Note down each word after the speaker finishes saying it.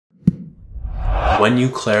When you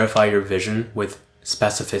clarify your vision with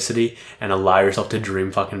specificity and allow yourself to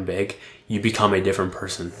dream fucking big, you become a different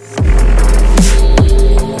person.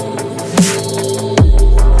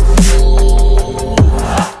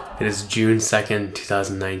 It is June 2nd,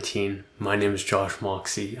 2019. My name is Josh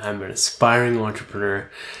Moxey. I'm an aspiring entrepreneur,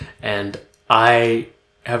 and this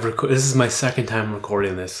is my second time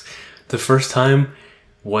recording this. The first time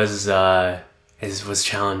was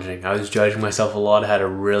challenging. I was judging myself a lot. I had a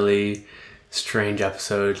really strange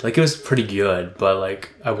episode. Like, it was pretty good, but like,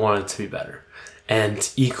 I wanted it to be better.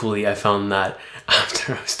 And equally, I found that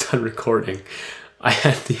after I was done recording, I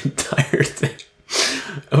had the entire thing.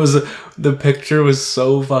 The picture was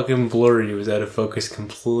so fucking blurry. It was out of focus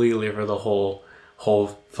completely for the whole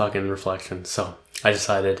fucking reflection. So I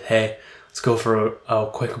decided, hey, let's go for a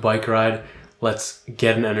quick bike ride. Let's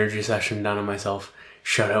get an energy session done on myself.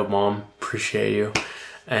 Shout out, Mom. Appreciate you.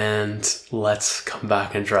 And let's come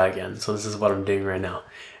back and try again. So this is what I'm doing right now.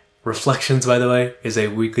 Reflections, by the way, is a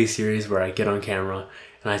weekly series where I get on camera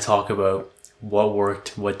and I talk about what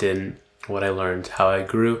worked, what didn't, what I learned, how I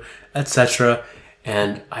grew, etc.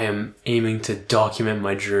 And I am aiming to document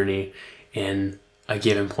my journey in a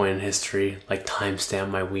given point in history, like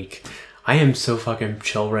timestamp my week. I am so fucking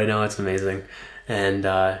chill right now. It's amazing.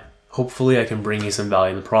 And hopefully I can bring you some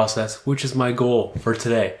value in the process, which is my goal for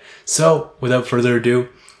today. So without further ado,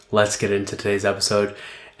 let's get into today's episode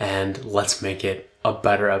and let's make it a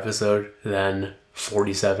better episode than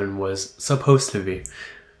 47 was supposed to be,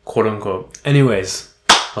 quote unquote. Anyways,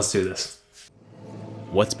 let's do this.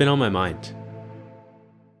 What's been on my mind?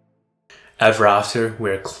 Ever after,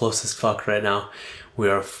 we're close as fuck right now. We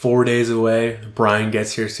are 4 days away. Brian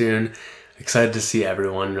gets here soon. Excited to see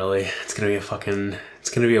everyone, really. It's gonna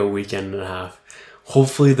be a weekend and a half.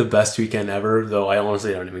 Hopefully the best weekend ever, though I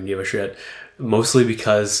honestly don't even give a shit. Mostly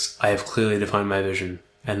because I have clearly defined my vision.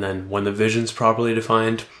 And then when the vision's properly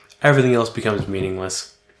defined, everything else becomes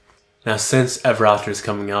meaningless. Now, since Ever After is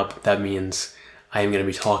coming up, that means I am gonna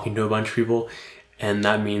be talking to a bunch of people. And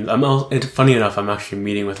that means, funny enough, I'm actually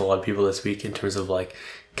meeting with a lot of people this week in terms of like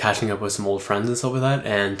catching up with some old friends and stuff like that.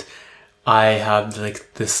 And I have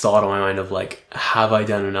like this thought on my mind of like, have I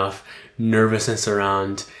done enough? Nervousness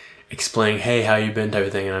around explaining, hey, how you been, type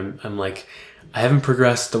of thing. And I'm like, I haven't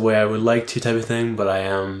progressed the way I would like to, type of thing, but I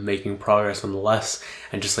am making progress nonetheless.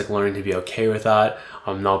 And just like learning to be okay with that.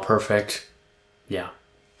 I'm not perfect. Yeah.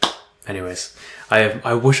 Anyways,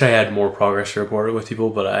 I wish I had more progress to report with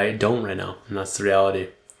people, but I don't right now, and that's the reality.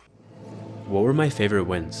 What were my favorite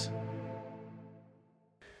wins?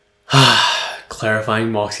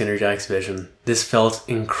 Clarifying Moxey Energetics vision. This felt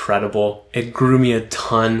incredible. It grew me a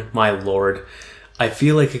ton, my lord. I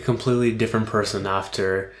feel like a completely different person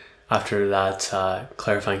after that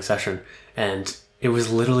clarifying session, and it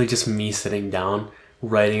was literally just me sitting down,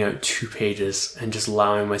 writing out 2 pages, and just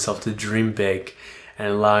allowing myself to dream big. And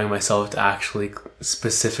allowing myself to actually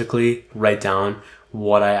specifically write down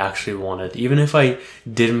what I actually wanted. Even if I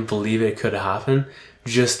didn't believe it could happen,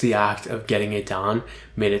 just the act of getting it down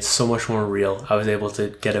made it so much more real. I was able to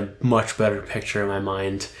get a much better picture in my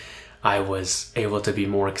mind. I was able to be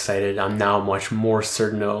more excited. I'm now much more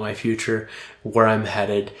certain of my future, where I'm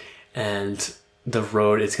headed, and the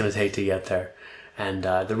road it's going to take to get there. And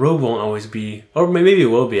the road won't always be, or maybe it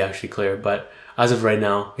will be actually clear, but as of right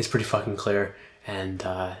now, it's pretty fucking clear. And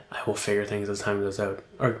I will figure things as time goes out,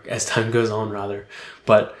 or as time goes on rather.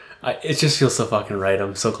 But it just feels so fucking right.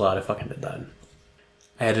 I'm so glad I fucking did that.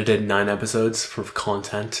 I edited 9 episodes for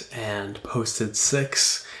content and posted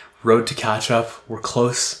 6. Road to catch up. We're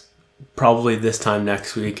close. Probably this time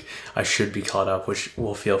next week I should be caught up, which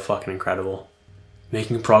will feel fucking incredible.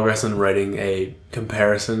 Making progress in writing a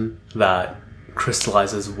comparison that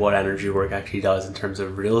crystallizes what energy work actually does in terms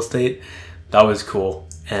of real estate. That was cool,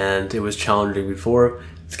 and it was challenging before.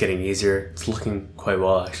 It's getting easier. It's looking quite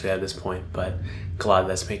well actually at this point, but glad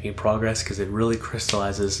that's making progress because it really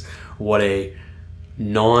crystallizes what a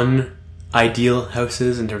non-ideal house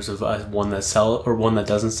is in terms of one that sells or one that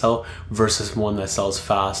doesn't sell versus one that sells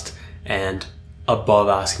fast and above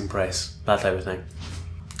asking price, that type of thing.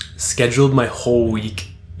 Scheduled my whole week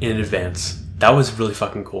in advance. That was really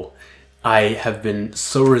fucking cool. I have been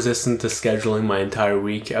so resistant to scheduling my entire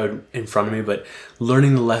week out in front of me, but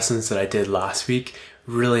learning the lessons that I did last week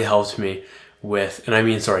really helped me with, and I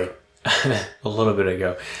mean, sorry, a little bit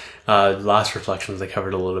ago, last reflections I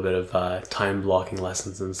covered a little bit of time blocking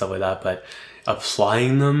lessons and stuff like that, but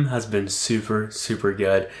applying them has been super, super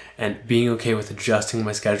good, and being okay with adjusting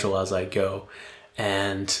my schedule as I go.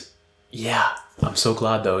 And yeah, I'm so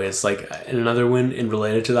glad though. It's like another win in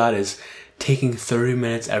related to that is taking 30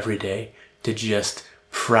 minutes every day to just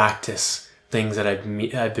practice things that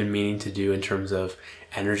I've been meaning to do in terms of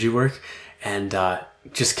energy work, and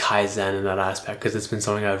just Kaizen in that aspect, because it's been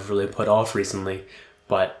something I've really put off recently,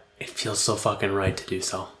 but it feels so fucking right to do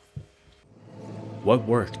so. What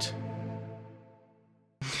worked?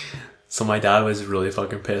 So my dad was really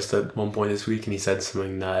fucking pissed at one point this week, and he said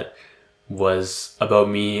something that was about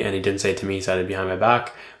me, and he didn't say it to me, he said it behind my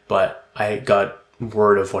back, but I got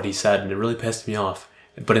word of what he said, and it really pissed me off.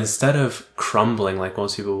 But instead of crumbling like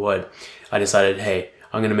most people would, I decided, hey,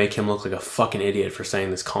 I'm gonna make him look like a fucking idiot for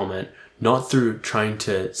saying this comment, not through trying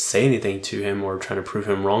to say anything to him or trying to prove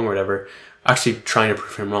him wrong or whatever, actually trying to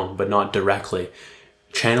prove him wrong, but not directly.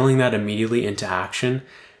 Channeling that immediately into action,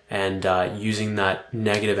 and using that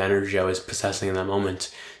negative energy I was possessing in that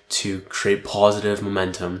moment to create positive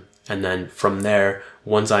momentum. And then from there,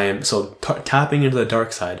 once I am, so tapping into the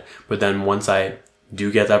dark side, but then once I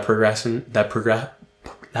do get that progress,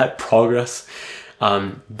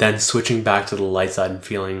 then switching back to the light side and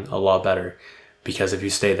feeling a lot better. Because if you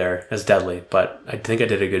stay there, it's deadly. But I think I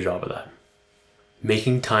did a good job of that.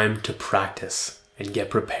 Making time to practice and get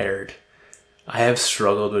prepared. I have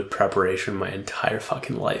struggled with preparation my entire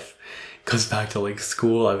fucking life. Goes back to like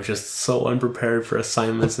school. I was just so unprepared for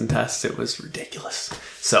assignments and tests. It was ridiculous.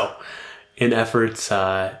 So in effort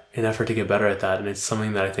to get better at that, and it's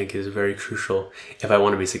something that I think is very crucial if I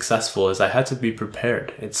want to be successful, is I had to be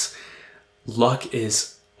prepared. Luck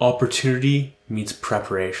is opportunity meets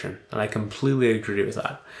preparation, and I completely agree with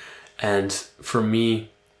that. And for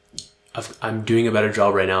me, I'm doing a better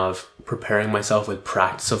job right now of preparing myself with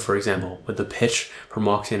practice. So for example, with the pitch for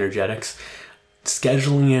Moxey Energetics,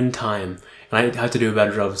 scheduling in time, and I have to do a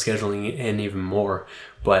better job of scheduling in even more,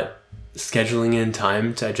 but scheduling in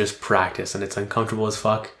time to just practice, and it's uncomfortable as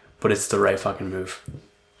fuck, but it's the right fucking move.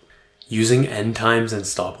 Using end times and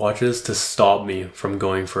stopwatches to stop me from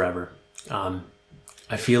going forever.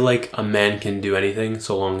 I feel like a man can do anything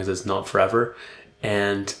so long as it's not forever,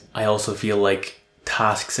 and I also feel like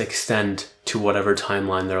tasks extend to whatever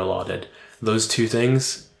timeline they're allotted. Those two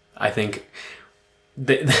things, I think,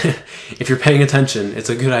 if you're paying attention, it's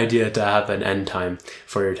a good idea to have an end time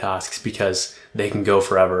for your tasks, because they can go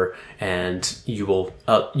forever, and you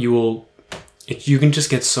can just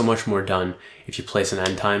get so much more done if you place an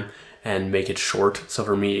end time and make it short. So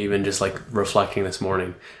for me, even just like reflecting this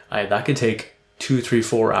morning, that could take 2, 3,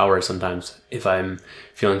 4 hours sometimes if I'm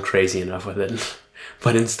feeling crazy enough with it.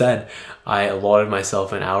 But instead, I allotted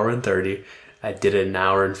myself an hour and 30. I did it an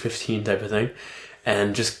hour and 15 type of thing,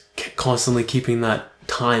 and just constantly keeping that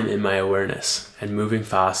time in my awareness and moving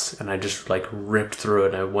fast. And I just like ripped through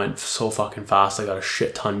it, and I went so fucking fast. I got a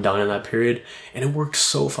shit ton done in that period, and it worked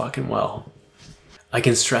so fucking well. I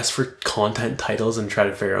can stress for content titles and try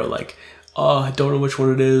to figure out like, oh, I don't know which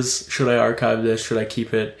one it is. Should I archive this? Should I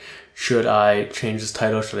keep it? Should I change this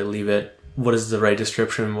title? Should I leave it? What is the right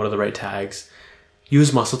description? What are the right tags?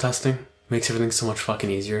 Use muscle testing. Makes everything so much fucking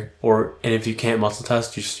easier. And if you can't muscle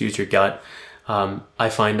test, you just use your gut. I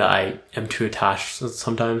find that I am too attached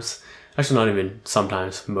sometimes. Actually, not even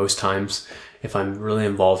sometimes, most times. If I'm really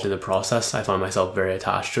involved in the process, I find myself very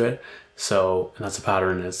attached to it. So, and that's a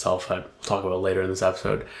pattern in itself I'll talk about later in this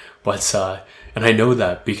episode. But, and I know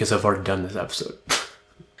that because I've already done this episode.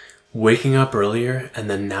 Waking up earlier and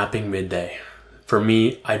then napping midday. For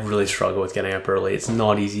me, I really struggle with getting up early. It's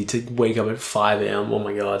not easy to wake up at 5 a.m. Oh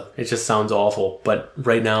my God, it just sounds awful. But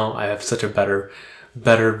right now I have such a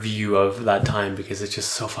better view of that time, because it's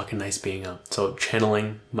just so fucking nice being up. So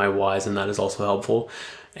channeling my whys in that is also helpful.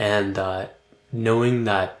 And knowing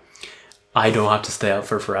that I don't have to stay up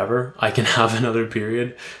for forever. I can have another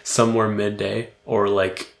period somewhere midday, or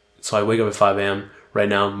like, so I wake up at 5 a.m. right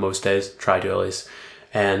now, most days, try to at least.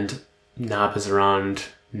 And nap is around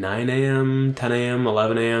 9 a.m., 10 a.m.,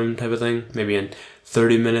 11 a.m. type of thing. Maybe in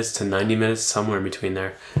 30 minutes to 90 minutes, somewhere in between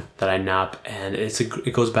there, that I nap. And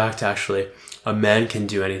it goes back to actually, a man can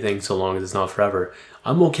do anything so long as it's not forever.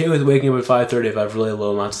 I'm okay with waking up at 5:30 if I have really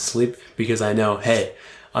low amounts of sleep, because I know, hey,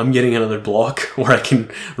 I'm getting another block where I can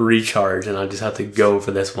recharge, and I just have to go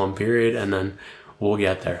for this one period, and then we'll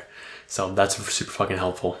get there. So that's super fucking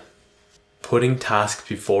helpful. Putting tasks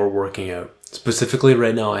before working out. Specifically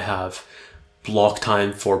right now, I have block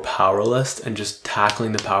time for power list, and just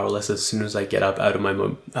tackling the power list as soon as I get up out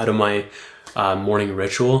of my morning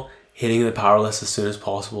ritual. Hitting the power list as soon as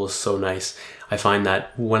possible is so nice. I find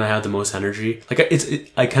that when I have the most energy, like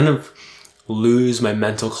I kind of lose my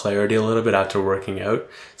mental clarity a little bit after working out.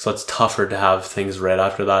 So it's tougher to have things right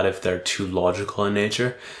after that if they're too logical in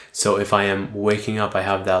nature. So if I am waking up, I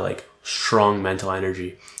have that like strong mental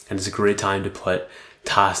energy, and it's a great time to put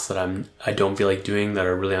tasks that I don't feel like doing that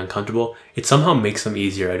are really uncomfortable, it somehow makes them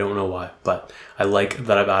easier. I don't know why, but I like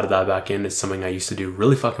that I've added that back in. It's something I used to do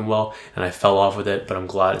really fucking well and I fell off with it, but I'm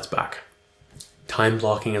glad it's back. Time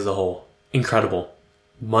blocking as a whole, incredible.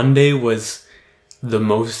 Monday was the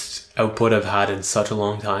most output I've had in such a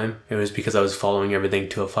long time. It was because I was following everything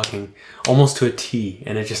to a fucking, almost to a T,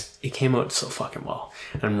 and it came out so fucking well.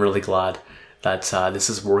 And I'm really glad that this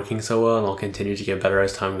is working so well, and I'll continue to get better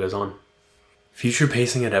as time goes on. Future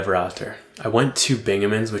pacing at Ever After. I went to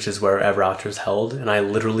Binghamton's, which is where Ever After is held, and I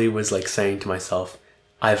literally was like saying to myself,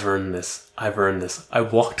 I've earned this. I've earned this. I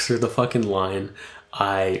walked through the fucking line.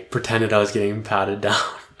 I pretended I was getting patted down.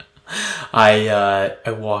 I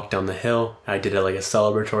walked down the hill. I did it like a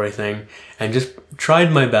celebratory thing and just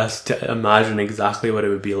tried my best to imagine exactly what it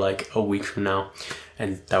would be like a week from now.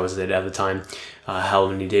 And that was it at the time. How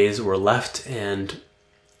many days were left, and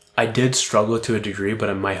I did struggle to a degree,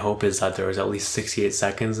 but my hope is that there was at least 68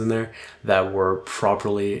 seconds in there that were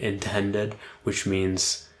properly intended, which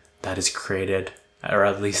means that is created, or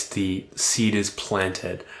at least the seed is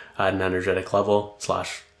planted at an energetic level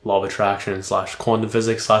 / law of attraction / quantum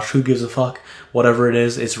physics / who gives a fuck. Whatever it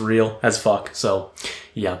is, it's real as fuck. So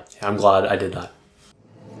yeah, I'm glad I did that.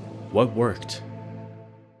 What worked?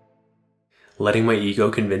 Letting my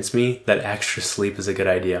ego convince me that extra sleep is a good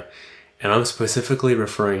idea. And I'm specifically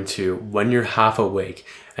referring to when you're half awake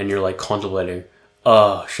and you're like contemplating,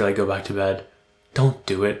 oh, should I go back to bed? Don't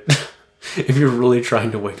do it. If you're really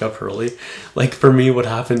trying to wake up early. Like for me, what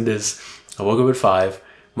happened is I woke up at 5.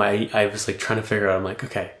 I was like trying to figure out, I'm like,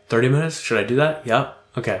 okay, 30 minutes? Should I do that? Yeah.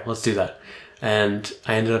 Okay, let's do that. And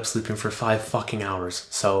I ended up sleeping for 5 fucking hours.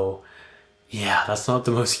 So yeah, that's not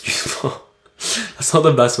the most useful. That's not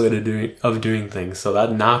the best way of doing things. So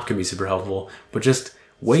that nap can be super helpful, but just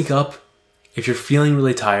wake up. If you're feeling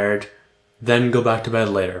really tired, then go back to bed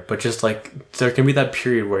later. But just like, there can be that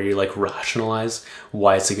period where you like rationalize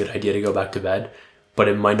why it's a good idea to go back to bed, but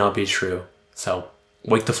it might not be true. So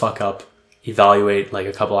wake the fuck up, evaluate like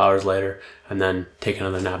a couple hours later, and then take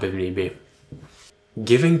another nap if need be.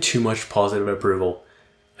 Giving too much positive approval.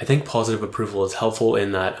 I think positive approval is helpful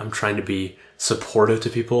in that I'm trying to be supportive to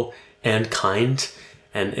people and kind.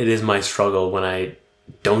 And it is my struggle when I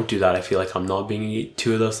don't do that. I feel like I'm not being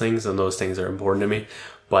two of those things, and those things are important to me.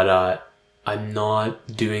 But I'm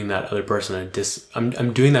not doing that other person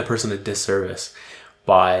I'm doing that person a disservice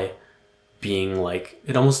by being like,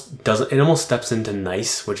 it almost steps into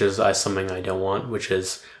nice, which is something I don't want, which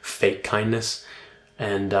is fake kindness.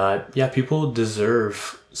 And yeah, people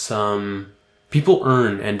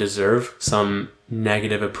earn and deserve some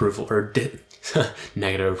negative approval or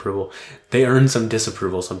negative approval. They earn some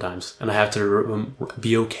disapproval sometimes, and I have to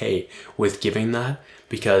be okay with giving that,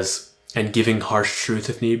 and giving harsh truth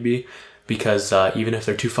if need be, because even if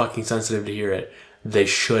they're too fucking sensitive to hear it, they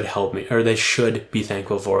should help me, or they should be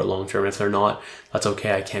thankful for it long term. If they're not, that's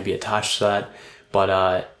okay. I can't be attached to that,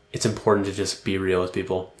 but it's important to just be real with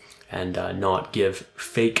people and not give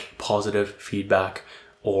fake positive feedback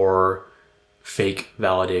or fake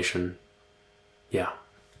validation. Yeah.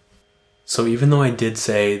 So even though I did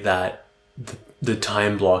say that the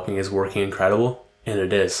time blocking is working incredible, and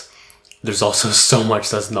it is, there's also so much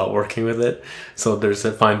that's not working with it. So there's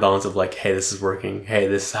a fine balance of like, hey, this is working. Hey,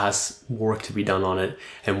 this has work to be done on it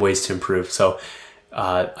and ways to improve. So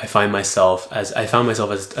I found myself as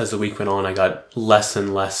the week went on, I got less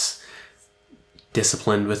and less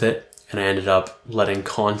disciplined with it. And I ended up letting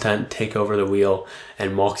content take over the wheel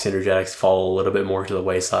and Moxey energetics fall a little bit more to the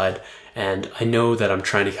wayside. And I know that I'm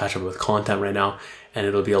trying to catch up with content right now, and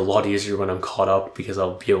it'll be a lot easier when I'm caught up, because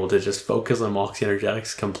I'll be able to just focus on Moxey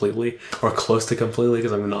energetics completely, or close to completely,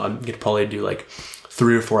 because I'm gonna probably do like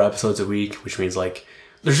 3 or 4 episodes a week, which means like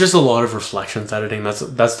there's just a lot of reflections editing. That's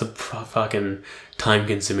the fucking time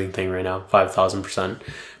consuming thing right now, 5,000%.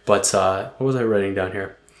 But what was I writing down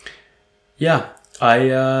here? Yeah,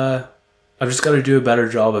 I've just got to do a better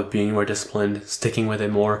job of being more disciplined, sticking with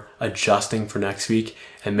it more, adjusting for next week,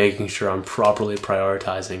 and making sure I'm properly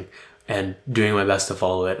prioritizing and doing my best to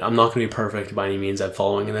follow it. I'm not going to be perfect by any means at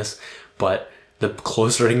following this, but the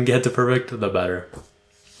closer I can get to perfect, the better.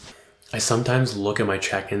 I sometimes look at my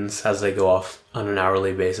check-ins as they go off on an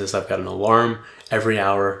hourly basis. I've got an alarm every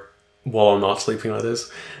hour while I'm not sleeping like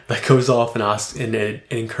this that goes off and asks, and it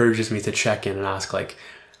encourages me to check in and ask like,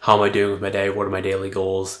 how am I doing with my day? What are my daily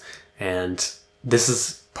goals? And this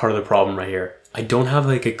is part of the problem right here. I don't have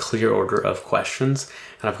like a clear order of questions,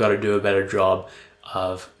 and I've got to do a better job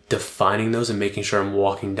of defining those and making sure I'm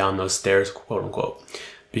walking down those stairs, quote unquote,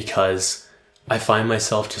 because I find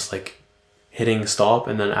myself just like hitting stop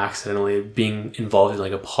and then accidentally being involved in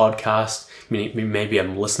like a podcast. Maybe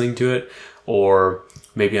I'm listening to it, or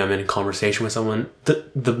maybe I'm in a conversation with someone,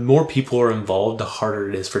 the more people are involved, the harder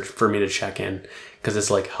it is for me to check in. Because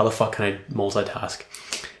it's like, how the fuck can I multitask?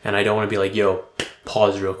 And I don't want to be like, yo,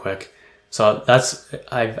 pause real quick. So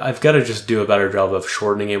I've got to just do a better job of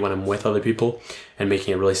shortening it when I'm with other people and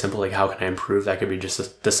making it really simple. Like, how can I improve? That could be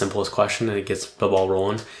just the simplest question, and it gets the ball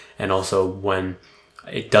rolling. And also when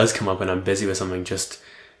it does come up and I'm busy with something, just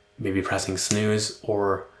maybe pressing snooze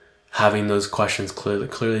or having those questions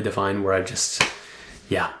clearly defined where I just,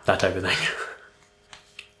 yeah, that type of thing.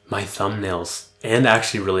 My thumbnails, and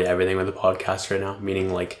actually really everything with the podcast right now,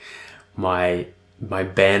 meaning like my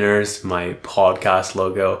banners, my podcast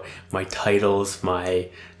logo, my titles, my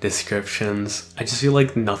descriptions. I just feel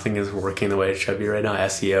like nothing is working the way it should be right now.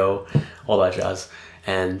 SEO, all that jazz.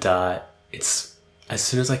 And it's, as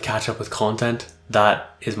soon as I catch up with content,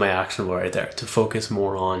 that is my actionable right there, to focus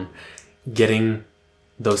more on getting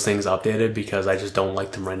those things updated, because I just don't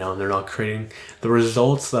like them right now and they're not creating the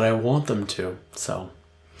results that I want them to. So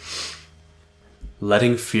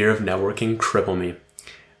letting fear of networking cripple me.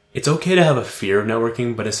 It's okay to have a fear of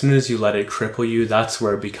networking, but as soon as you let it cripple you, that's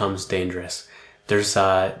where it becomes dangerous. There's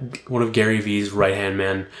one of Gary Vee's right-hand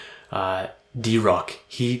man, D-Rock.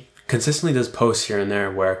 He consistently does posts here and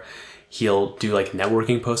there where he'll do like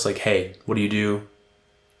networking posts like, hey, what do you do?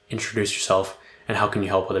 Introduce yourself, and how can you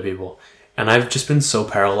help other people? And I've just been so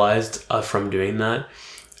paralyzed from doing that.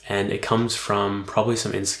 And it comes from probably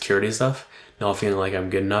some insecurity stuff, not feeling like I'm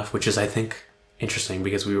good enough, which is, I think, interesting,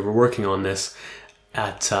 because we were working on this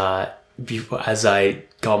at as I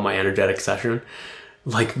got my energetic session,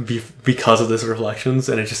 like because of this reflections,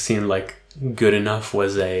 and it just seemed like good enough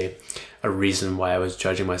was a reason why I was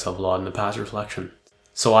judging myself a lot in the past reflection.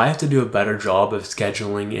 So I have to do a better job of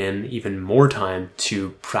scheduling in even more time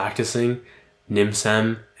to practicing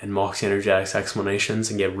NIMSM and Moxey energetics explanations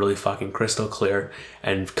and get really fucking crystal clear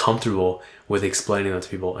and comfortable with explaining that to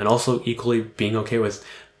people, and also equally being okay with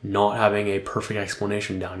not having a perfect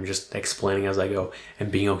explanation down, just explaining as I go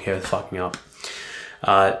and being okay with fucking up.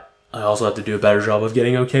 I also have to do a better job of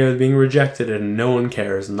getting okay with being rejected, and no one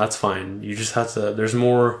cares, and that's fine. You just have to, there's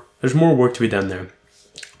more work to be done there.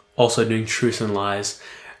 Also doing truths and lies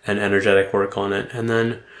and energetic work on it, and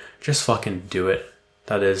then just fucking do it.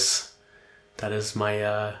 That is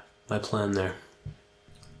my plan there.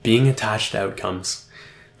 Being attached to outcomes.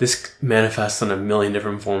 This manifests in a million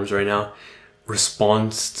different forms right now.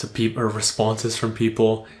 Responses from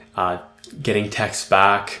people, getting texts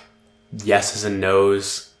back, yeses and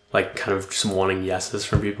nos, like kind of just wanting yeses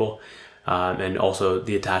from people, and also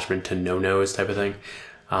the attachment to no-nos type of thing,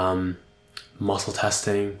 muscle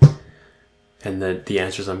testing, and the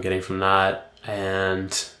answers I'm getting from that,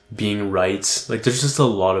 and being right. Like, there's just a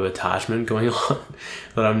lot of attachment going on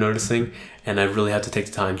that I'm noticing, and I really have to take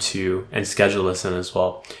the time to, and schedule this in as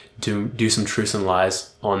well, to do some truths and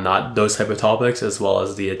lies on those type of topics, as well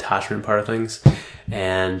as the attachment part of things,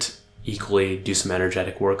 and equally do some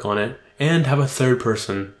energetic work on it, and have a third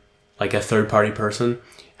person, like a third party person,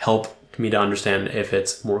 help me to understand if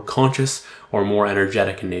it's more conscious or more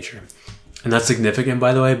energetic in nature. And that's significant,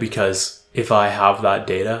 by the way, because if I have that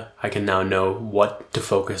data, I can now know what to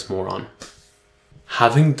focus more on.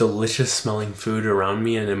 Having delicious smelling food around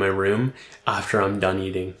me and in my room after I'm done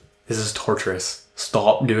eating. This is torturous.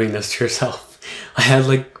 Stop doing this to yourself. I had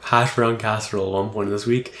like hash brown casserole at one point this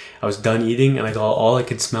week. I was done eating and all I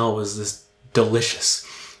could smell was this delicious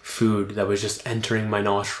food that was just entering my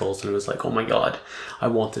nostrils, and it was like, oh my god, I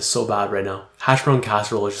want this so bad right now. Hash brown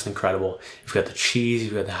casserole is just incredible. You've got the cheese,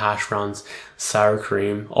 you've got the hash browns, sour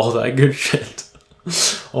cream, all that good shit.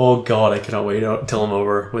 Oh god, I cannot wait till I'm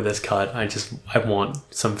over with this cut. I want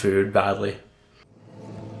some food badly.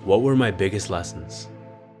 What were my biggest lessons?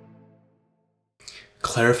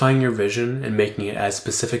 Clarifying your vision and making it as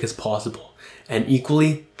specific as possible, and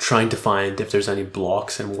equally trying to find if there's any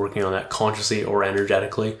blocks and working on that consciously or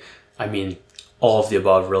energetically. I mean, all of the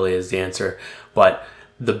above really is the answer, but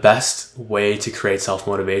the best way to create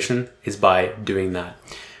self-motivation is by doing that.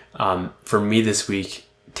 For me this week,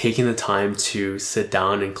 taking the time to sit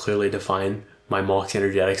down and clearly define my Moxey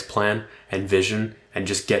energetics plan and vision and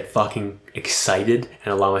just get fucking excited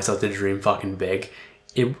and allow myself to dream fucking big,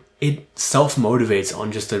 it self-motivates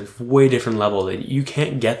on just a way different level. That you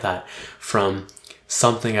can't get that from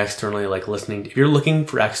something externally, like listening. If you're looking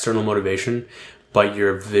for external motivation, but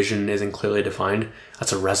your vision isn't clearly defined,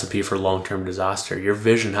 that's a recipe for long-term disaster. Your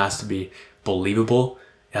vision has to be believable,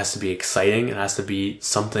 it has to be exciting, it has to be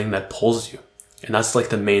something that pulls you. And that's like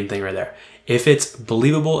the main thing right there. If it's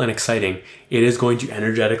believable and exciting, it is going to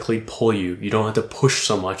energetically pull you. You don't have to push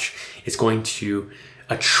so much. It's going to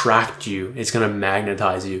attract you. It's going to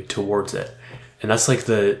magnetize you towards it. And that's like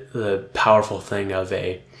the powerful thing of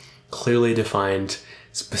a clearly defined,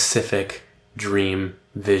 specific dream,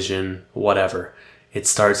 vision, whatever. It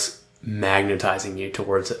starts magnetizing you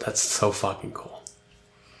towards it. That's so fucking cool.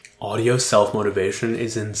 Audio self-motivation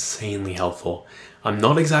is insanely helpful. I'm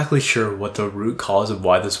not exactly sure what the root cause of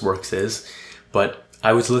why this works is, but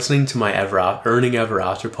I was listening to my Earning Ever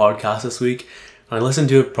After podcast this week, and I listened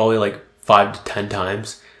to it probably like 5 to 10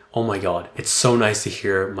 times. Oh my God, it's so nice to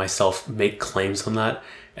hear myself make claims on that,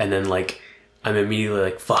 and then like I'm immediately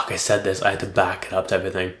like, fuck, I said this, I had to back it up type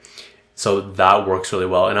of thing. So that works really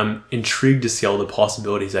well, and I'm intrigued to see all the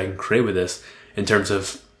possibilities I can create with this in terms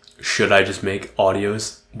of, should I just make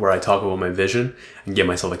audios where I talk about my vision and get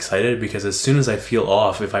myself excited? Because as soon as I feel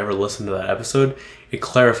off, if I ever listen to that episode, it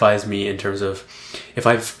clarifies me in terms of, if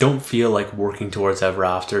I don't feel like working towards ever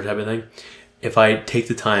after type of thing, if I take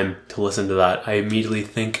the time to listen to that, I immediately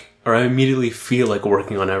feel like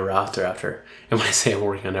working on ever after. And when I say I'm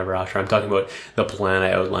working on ever after, I'm talking about the plan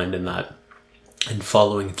I outlined in that and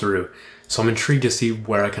following through. So I'm intrigued to see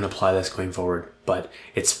where I can apply this going forward. But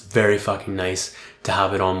it's very fucking nice to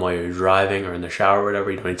have it on while you're driving or in the shower or whatever.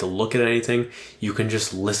 You don't need to look at anything. You can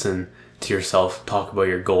just listen to yourself talk about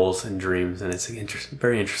your goals and dreams, and it's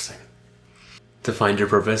very interesting. To find your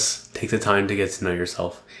purpose, take the time to get to know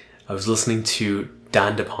yourself. I was listening to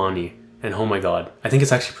Dan Depani, and oh my God, I think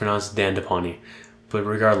it's actually pronounced Dan Depani, but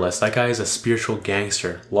regardless, that guy is a spiritual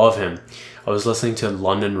gangster. Love him. I was listening to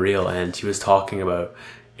London Real, and he was talking about,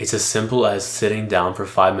 it's as simple as sitting down for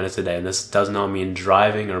 5 minutes a day. And this does not mean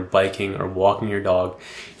driving or biking or walking your dog.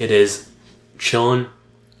 It is chilling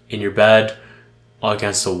in your bed,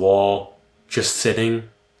 against a wall, just sitting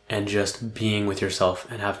and just being with yourself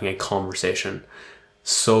and having a conversation.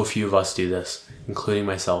 So few of us do this, including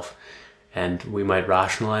myself. And we might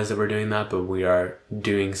rationalize that we're doing that, but we are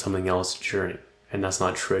doing something else during. And that's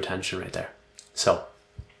not true attention right there. So,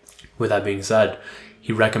 with that being said,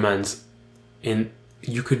 he recommends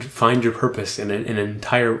you could find your purpose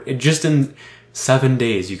just in 7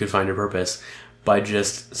 days, you could find your purpose by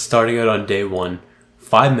just starting out on day 1,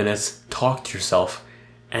 5 minutes, talk to yourself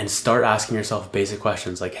and start asking yourself basic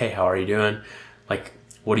questions like, hey, how are you doing? Like,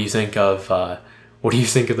 what do you think of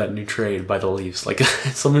that new trade by the Leafs? Like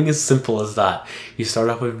something as simple as that. You start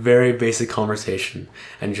off with very basic conversation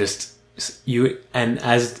and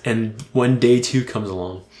when day 2 comes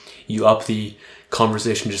along, you up the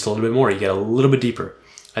conversation just a little bit more. You get a little bit deeper.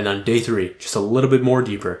 And on day 3, just a little bit more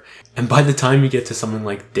deeper. And by the time you get to something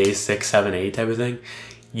like day 6, 7, 8 type of thing,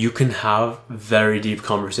 you can have very deep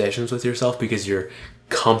conversations with yourself because you're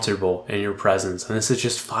comfortable in your presence. And this is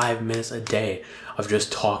just 5 minutes a day of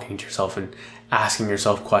just talking to yourself and asking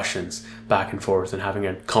yourself questions back and forth and having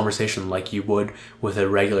a conversation like you would with a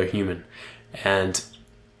regular human. And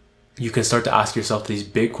you can start to ask yourself these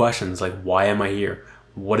big questions like, why am I here?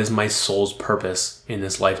 What is my soul's purpose in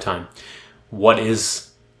this lifetime? What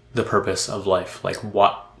is the purpose of life? Like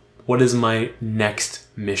what is my next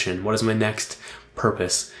mission? What is my next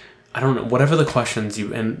purpose? I don't know, whatever the questions you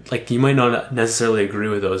might not necessarily agree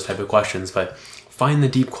with those type of questions, but find the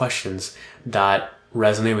deep questions that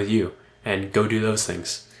resonate with you and go do those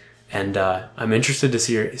things. And I'm interested to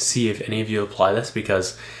see if any of you apply this,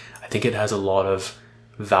 because I think it has a lot of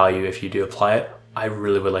value if you do apply it. I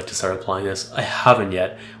really would like to start applying this. I haven't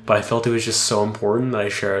yet, but I felt it was just so important that I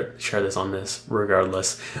share this on this,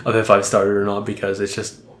 regardless of if I've started or not, because it's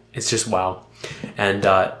just wow. And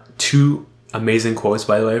 2 amazing quotes,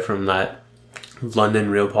 by the way, from that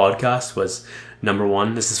London Real podcast was, number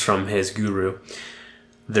 1, this is from his guru: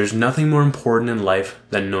 there's nothing more important in life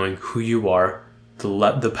than knowing who you are,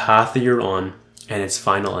 the path that you're on, and its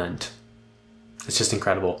final end. It's just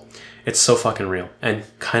incredible. It's so fucking real. And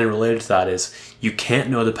kind of related to that is, you can't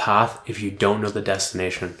know the path if you don't know the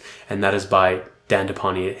destination. And that is by Dan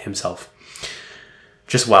Depani himself.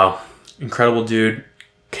 Just wow. Incredible dude.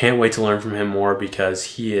 Can't wait to learn from him more,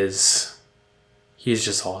 because he's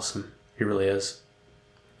just awesome. He really is.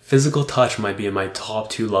 Physical touch might be in my top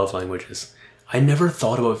 2 love languages. I never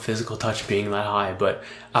thought about physical touch being that high, but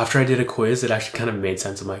after I did a quiz, it actually kind of made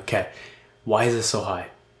sense. I'm like, okay, why is this so high?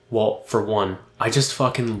 Well, for one, I just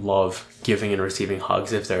fucking love giving and receiving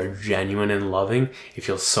hugs. If they're genuine and loving, it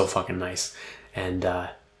feels so fucking nice. And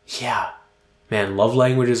yeah, man, love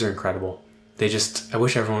languages are incredible. I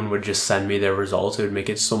wish everyone would just send me their results. It would make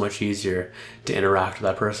it so much easier to interact with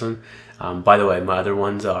that person. By the way, my other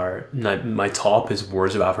ones are, my top is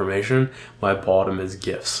words of affirmation. My bottom is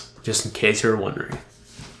gifts, just in case you're wondering.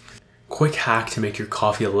 Quick hack to make your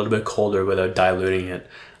coffee a little bit colder without diluting it.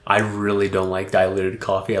 I really don't like diluted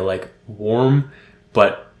coffee. I like warm,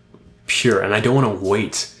 but pure. And I don't want to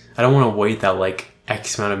wait. I don't want to wait that like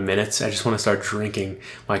X amount of minutes, I just want to start drinking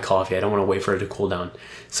my coffee. I don't want to wait for it to cool down.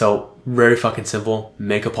 So very fucking simple.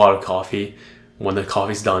 Make a pot of coffee. When the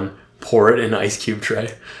coffee's done, pour it in an ice cube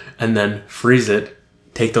tray and then freeze it.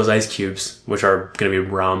 Take those ice cubes, which are going to be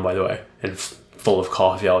brown, by the way, and full of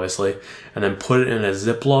coffee, obviously, and then put it in a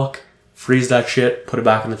Ziploc, freeze that shit, put it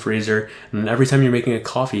back in the freezer, and then every time you're making a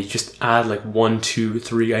coffee, just add like 1, 2,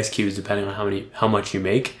 3 ice cubes, depending on how much you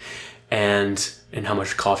make, and how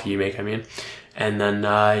much coffee you make, I mean. And then,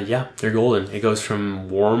 yeah, they're golden. It goes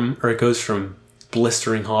from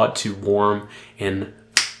blistering hot to warm in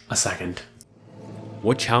a second.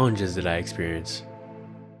 What challenges did I experience?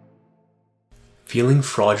 Feeling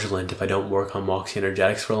fraudulent if I don't work on Moxey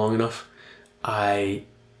Energetics for long enough. I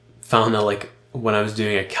found that like when I was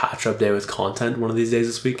doing a catch-up day with content one of these days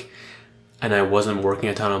this week, and I wasn't working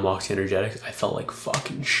a ton on Moxey Energetics, I felt like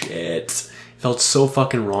fucking shit. It felt so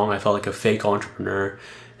fucking wrong. I felt like a fake entrepreneur,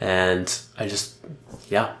 and I just,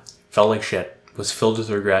 yeah, felt like shit. Was filled with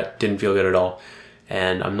regret, didn't feel good at all.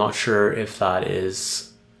 And I'm not sure if that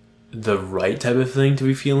is the right type of thing to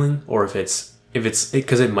be feeling, or if it's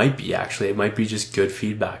because it might be actually, it might be just good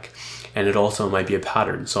feedback, and it also might be a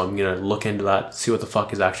pattern. So I'm gonna look into that, see what the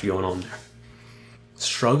fuck is actually going on there.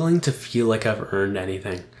 Struggling to feel like I've earned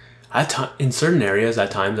anything. In certain areas,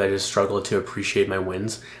 at times I just struggle to appreciate my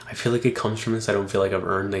wins. I feel like it comes from this. I don't feel like I've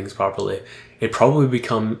earned things properly. It probably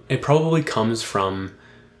comes from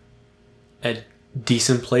a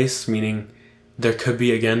decent place, meaning there could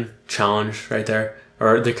be, again, challenge right there,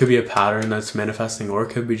 or there could be a pattern that's manifesting, or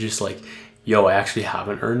it could be just like, yo, I actually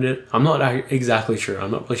haven't earned it. I'm not exactly sure. I'm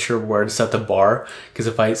not really sure where to set the bar, because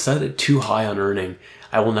if I set it too high on earning,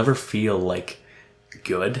 I will never feel like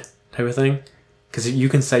good type of thing. Because you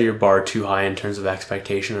can set your bar too high in terms of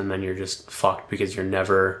expectation, and then you're just fucked because you're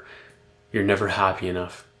never happy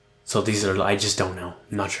enough. So I just don't know.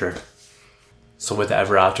 I'm not sure. So with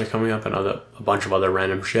Ever After coming up and a bunch of other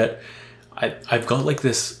random shit, I've got like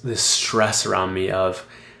this stress around me of,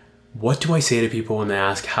 what do I say to people when they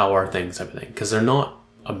ask how are things type of thing? Because they're not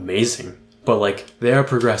amazing, but like they are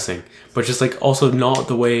progressing, but just like also not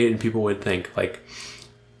the way people would think. Like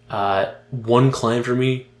one client for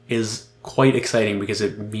me is quite exciting because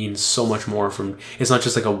it means so much more it's not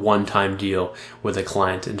just like a one-time deal with a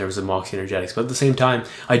client in terms of Moxey Energetics, but at the same time,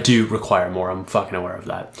 I do require more. I'm fucking aware of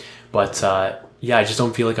that. But yeah, I just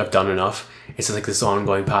don't feel like I've done enough. It's just like this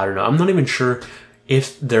ongoing pattern. I'm not even sure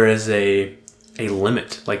if there is a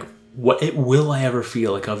limit. Like, will I ever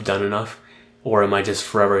feel like I've done enough? Or am I just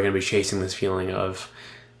forever going to be chasing this feeling of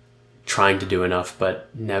trying to do enough, but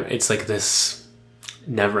it's like this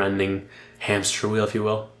never-ending hamster wheel, if you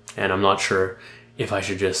will. And I'm not sure if I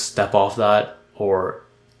should just step off that, or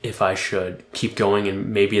if I should keep going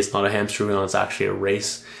and maybe it's not a hamster wheel, it's actually a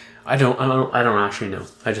race. I don't actually know.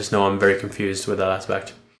 I just know I'm very confused with that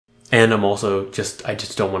aspect. And I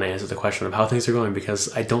just don't want to answer the question of how things are going,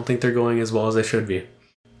 because I don't think they're going as well as they should be.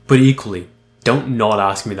 But equally, don't not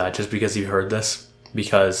ask me that just because you heard this,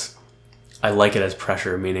 because I like it as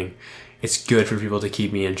pressure, meaning it's good for people to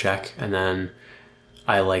keep me in check, and then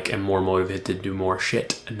I am more motivated to do more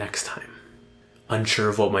shit next time. Unsure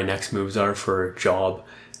of what my next moves are for a job.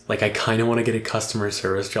 Like, I kind of want to get a customer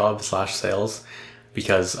service job / sales,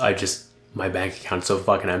 because my bank account's so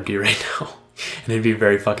fucking empty right now. And it'd be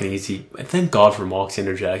very fucking easy. And thank God for Moxey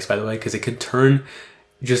Energetics, by the way, because it could turn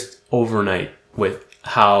just overnight with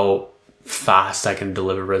how fast I can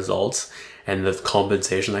deliver results, and the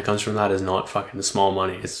compensation that comes from that is not fucking small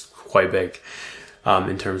money. It's quite big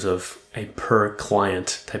in terms of a per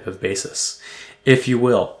client type of basis, if you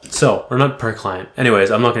will. So, or not per client.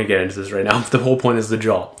 Anyways, I'm not going to get into this right now. The whole point is the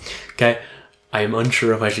job. Okay? I am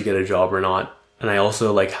unsure if I should get a job or not. And I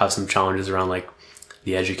also have some challenges around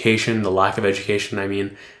the education, the lack of education. I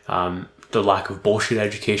mean, the lack of bullshit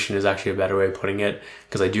education is actually a better way of putting it,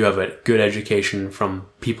 because I do have a good education from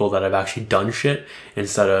people that have actually done shit,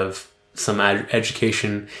 instead of some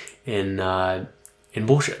education in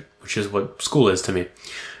bullshit, which is what school is to me.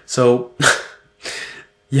 So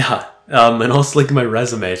yeah, and also my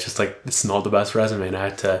resume, it's just it's not the best resume, and I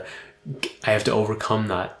have to overcome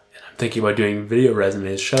that. And I'm thinking about doing video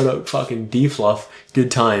resumes. Shout out fucking D-Fluff,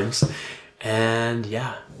 good times. And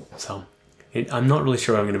yeah, so I'm not really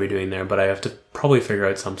sure what I'm going to be doing there, but I have to probably figure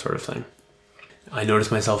out some sort of thing. I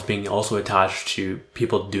notice myself being also attached to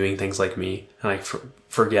people doing things like me, and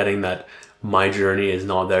forgetting that my journey is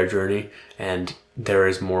not their journey, and there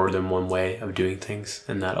is more than one way of doing things,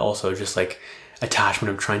 and that also just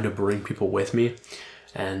attachment of trying to bring people with me,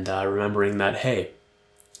 and remembering that, hey,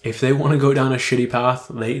 if they want to go down a shitty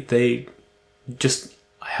path, I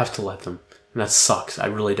have to let them. And that sucks. I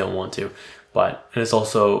really don't want to. But, and it's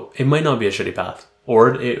also, it might not be a shitty path,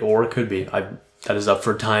 or it could be. That is up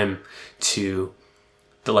for time to,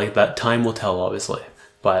 like, that time will tell, obviously.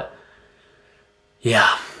 But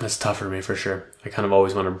yeah, that's tough for me for sure. I kind of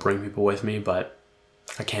always want to bring people with me, but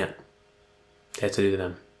I can't. They have to do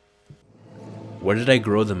them. Where did I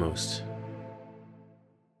grow the most?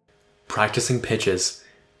 Practicing pitches.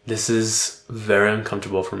 This is very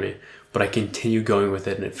uncomfortable for me, but I continue going with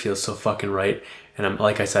it and it feels so fucking right. And I'm,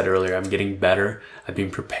 like I said earlier, I'm getting better at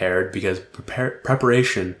being prepared, because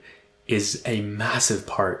preparation is a massive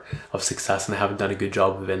part of success, and I haven't done a good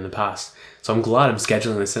job of it in the past. So I'm glad I'm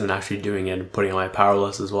scheduling this in and actually doing it and putting on my power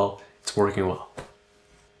list as well. It's working well.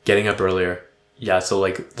 Getting up earlier. Yeah, so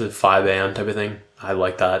like the 5 a.m. type of thing, I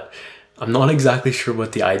like that. I'm not exactly sure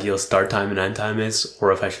what the ideal start time and end time is,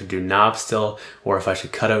 or if I should do naps still, or if I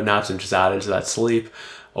should cut out naps and just add it to that sleep,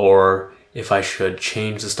 or if I should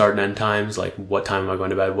change the start and end times, like what time am I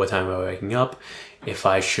going to bed, what time am I waking up, if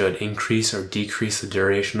I should increase or decrease the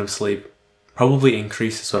duration of sleep. Probably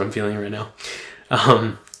increase is what I'm feeling right now.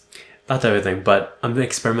 That type of thing, but I'm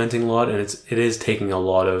experimenting a lot, and it is taking a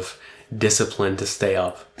lot of discipline to stay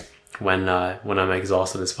up when I'm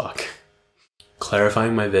exhausted as fuck.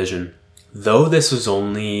 Clarifying my vision. Though this was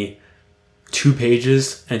only 2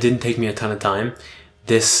 pages and it didn't take me a ton of time,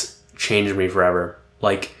 this changed me forever.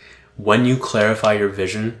 Like, when you clarify your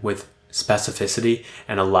vision with specificity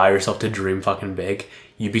and allow yourself to dream fucking big,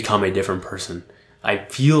 you become a different person. I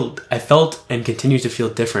felt and continue to feel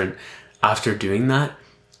different after doing that.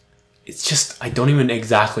 It's just, I don't even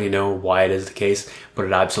exactly know why it is the case, but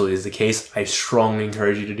it absolutely is the case. I strongly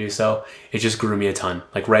encourage you to do so. It just grew me a ton.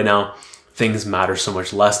 Like right now, things matter so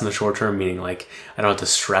much less in the short term, meaning like I don't have to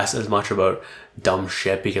stress as much about dumb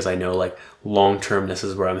shit, because I know like long term this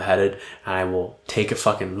is where I'm headed, and I will take a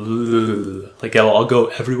fucking, like I'll go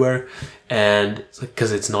everywhere, and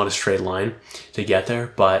because it's not a straight line to get there,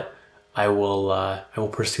 but I will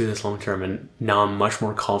pursue this long term, and now I'm much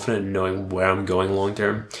more confident in knowing where I'm going long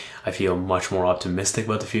term. I feel much more optimistic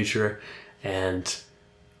about the future, and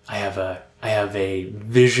I have a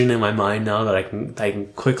vision in my mind now that I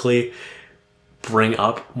can quickly bring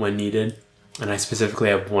up when needed. And I specifically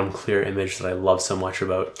have one clear image that I love so much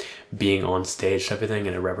about being on stage type of thing,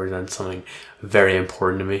 and it represents something very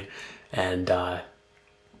important to me. And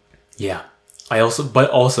yeah, but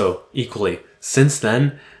also equally, since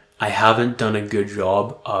then, I haven't done a good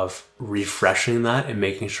job of refreshing that and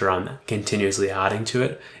making sure I'm continuously adding to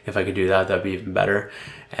it. If I could do that, that'd be even better.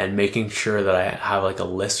 And making sure that I have like a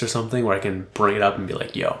list or something where I can bring it up and be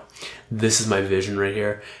like, yo, this is my vision right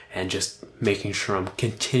here. And just making sure I'm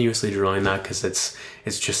continuously drawing that, because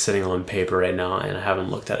it's just sitting on paper right now and I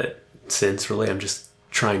haven't looked at it since really. I'm just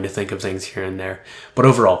trying to think of things here and there. But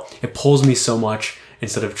overall, it pulls me so much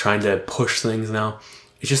instead of trying to push things now.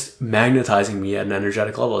 It's just magnetizing me at an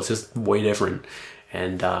energetic level. It's just way different.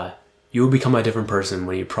 And you will become a different person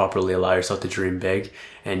when you properly allow yourself to dream big.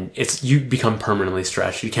 And you become permanently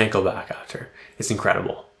stretched. You can't go back after. It's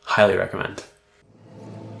incredible. Highly recommend.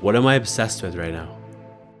 What am I obsessed with right now?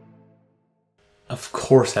 Of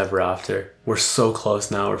course, Ever After. We're so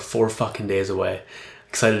close now. We're 4 fucking days away.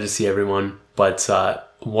 Excited to see everyone. But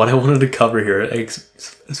what I wanted to cover here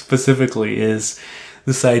specifically is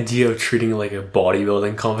this idea of treating it like a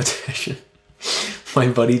bodybuilding competition. My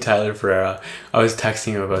buddy Tyler Ferreira, I was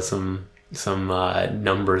texting him about some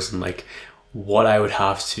numbers and like what I would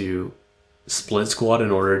have to split squat in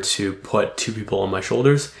order to put 2 people on my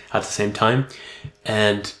shoulders at the same time.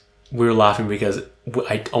 And we were laughing because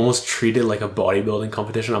I almost treat it like a bodybuilding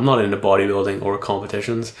competition. I'm not into bodybuilding or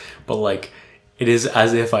competitions, but like it is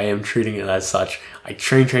as if I am treating it as such. I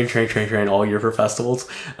train all year for festivals.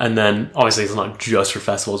 And then obviously it's not just for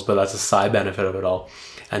festivals, but that's a side benefit of it all.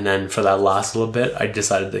 And then for that last little bit, I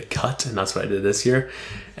decided to cut, and that's what I did this year.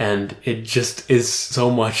 And it just is so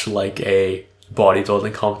much like a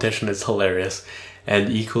bodybuilding competition. It's hilarious. And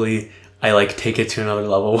equally, I like take it to another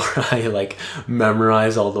level where I like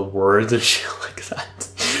memorize all the words and shit like that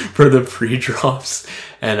for the pre-drops.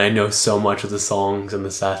 And I know so much of the songs and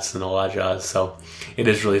the sets and all that jazz. So it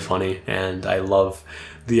is really funny. And I love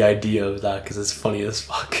the idea of that because it's funny as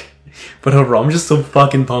fuck. But overall, I'm just so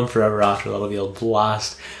fucking pumped for Ever After. That'll be a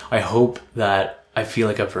blast. I hope that I feel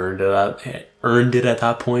like I've earned it at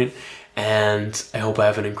that point. And I hope I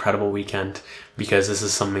have an incredible weekend, because this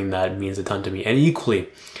is something that means a ton to me. And equally,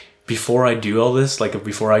 before I do all this, like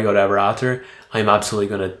before I go to Ever After, I'm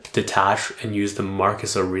absolutely going to detach and use the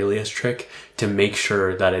Marcus Aurelius trick to make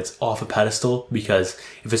sure that it's off a pedestal, because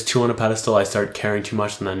if it's too on a pedestal, I start caring too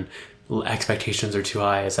much and then expectations are too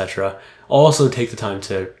high, etc. I'll also take the time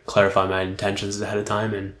to clarify my intentions ahead of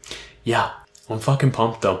time. And yeah, I'm fucking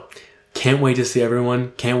pumped though. can't wait to see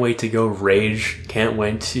everyone. Can't wait to go rage. Can't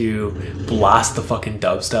wait to blast the fucking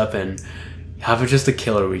dubstep and have just a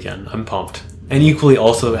killer weekend. I'm pumped. And equally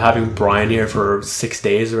also having Brian here for 6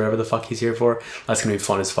 days or whatever the fuck he's here for. That's going to be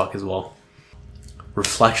fun as fuck as well.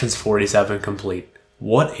 Reflections 47 complete.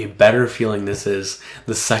 What a better feeling this is.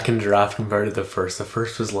 The second draft compared to the first. The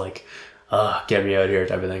first was like, get me out of here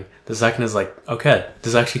type of thing. The second is like, okay,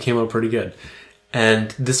 this actually came out pretty good.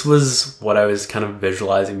 And this was what I was kind of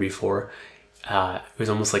visualizing before. It was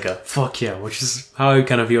almost like a fuck yeah, which is how I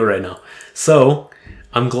kind of feel right now. So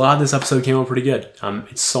I'm glad this episode came out pretty good.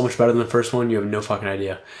 It's so much better than the first one. You have no fucking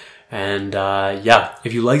idea. And yeah,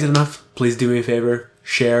 if you liked it enough, please do me a favor,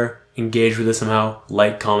 share, engage with it somehow,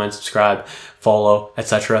 like, comment, subscribe, follow,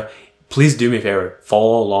 etc. Please do me a favor,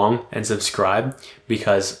 follow along and subscribe,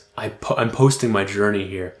 because I'm posting my journey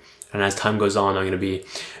here. And as time goes on, I'm going to be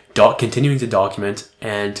continuing to document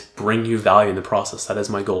and bring you value in the process. That is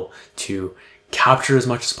my goal, to capture as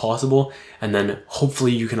much as possible, and then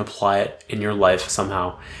hopefully you can apply it in your life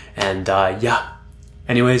somehow. And yeah,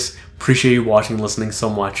 anyways, appreciate you watching and listening so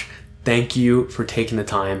much. Thank you for taking the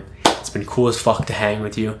time. It's been cool as fuck to hang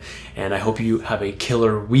with you, and I hope you have a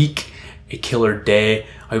killer week, a killer day.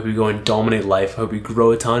 I hope you go and dominate life. I hope you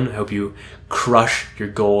grow a ton. I hope you crush your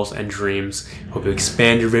goals and dreams. I hope you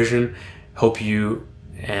expand your vision. Hope you,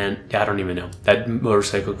 and yeah, I don't even know. That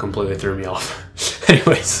motorcycle completely threw me off.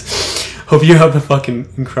 Anyways, hope you have a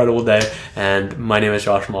fucking incredible day. And my name is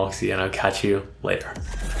Josh Moxey, and I'll catch you later.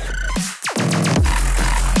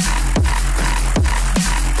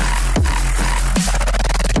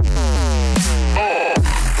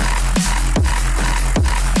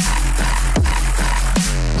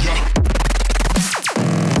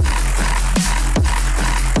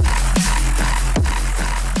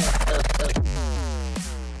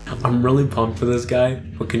 I'm really pumped for this guy,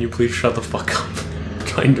 but can you please shut the fuck up? I'm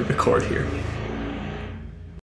trying to record here.